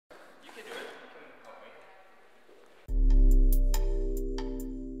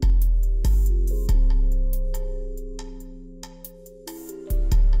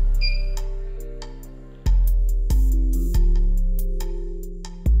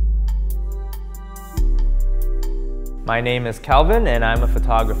My name is Calvin and I'm a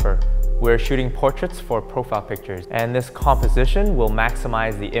photographer. We're shooting portraits for profile pictures, and this composition will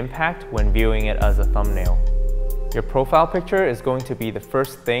maximize the impact when viewing it as a thumbnail. Your profile picture is going to be the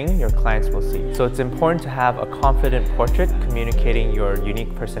first thing your clients will see, so it's important to have a confident portrait communicating your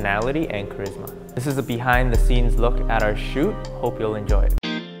unique personality and charisma. This is a behind-the-scenes look at our shoot. Hope you'll enjoy it.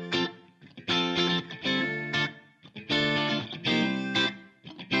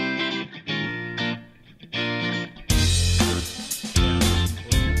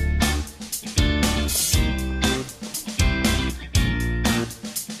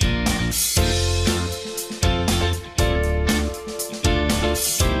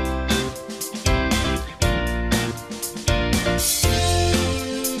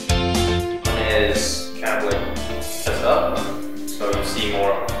 Is kind of like sets up, so you see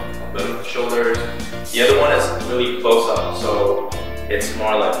more of the shoulders. The other one is really close up, so it's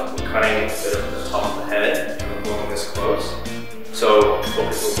more like we're cutting a bit of the top of the head and we're going this close. So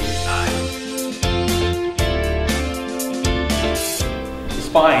focus will be the eye. The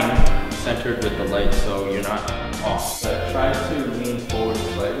spine centered with the light, so you're not off. But try to lean forward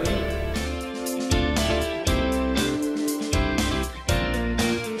slightly.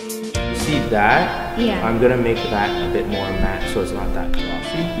 See that? Yeah. I'm gonna make that a bit more matte so it's not that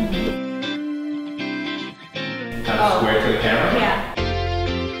glossy. Kind of square to the camera? Yeah.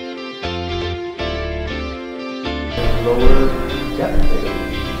 Lower, yeah.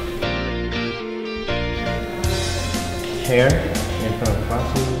 Hair in front of the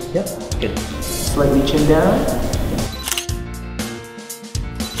glasses. Yep, good. Slightly chin down.